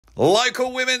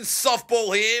Local women's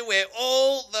softball here, where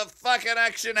all the fucking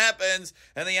action happens,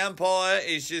 and the umpire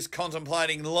is just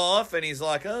contemplating life, and he's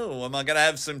like, oh, am I going to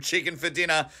have some chicken for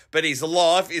dinner? But his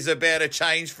life is about to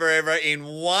change forever in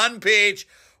one pitch.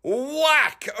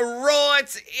 Whack!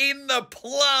 Right in the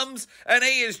plums, and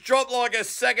he is dropped like a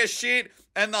sack of shit,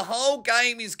 and the whole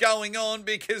game is going on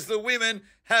because the women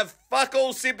have fuck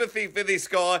all sympathy for this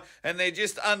guy, and they're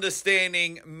just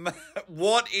understanding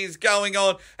what is going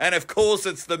on. And of course,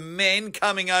 it's the men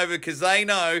coming over because they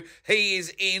know he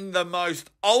is in the most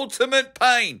ultimate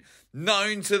pain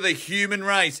known to the human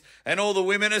race. And all the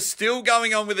women are still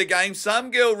going on with the game.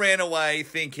 Some girl ran away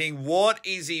thinking, what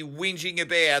is he whinging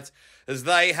about? As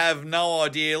they have no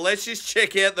idea. Let's just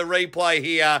check out the replay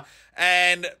here.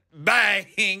 And bang,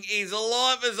 his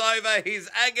life is over. His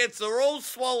agates are all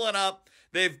swollen up.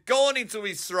 They've gone into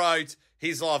his throat.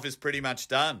 His life is pretty much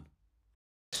done.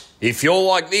 If you're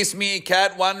like this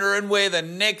meerkat wondering where the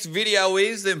next video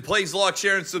is, then please like,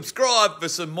 share and subscribe for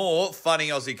some more funny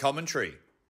Aussie commentary.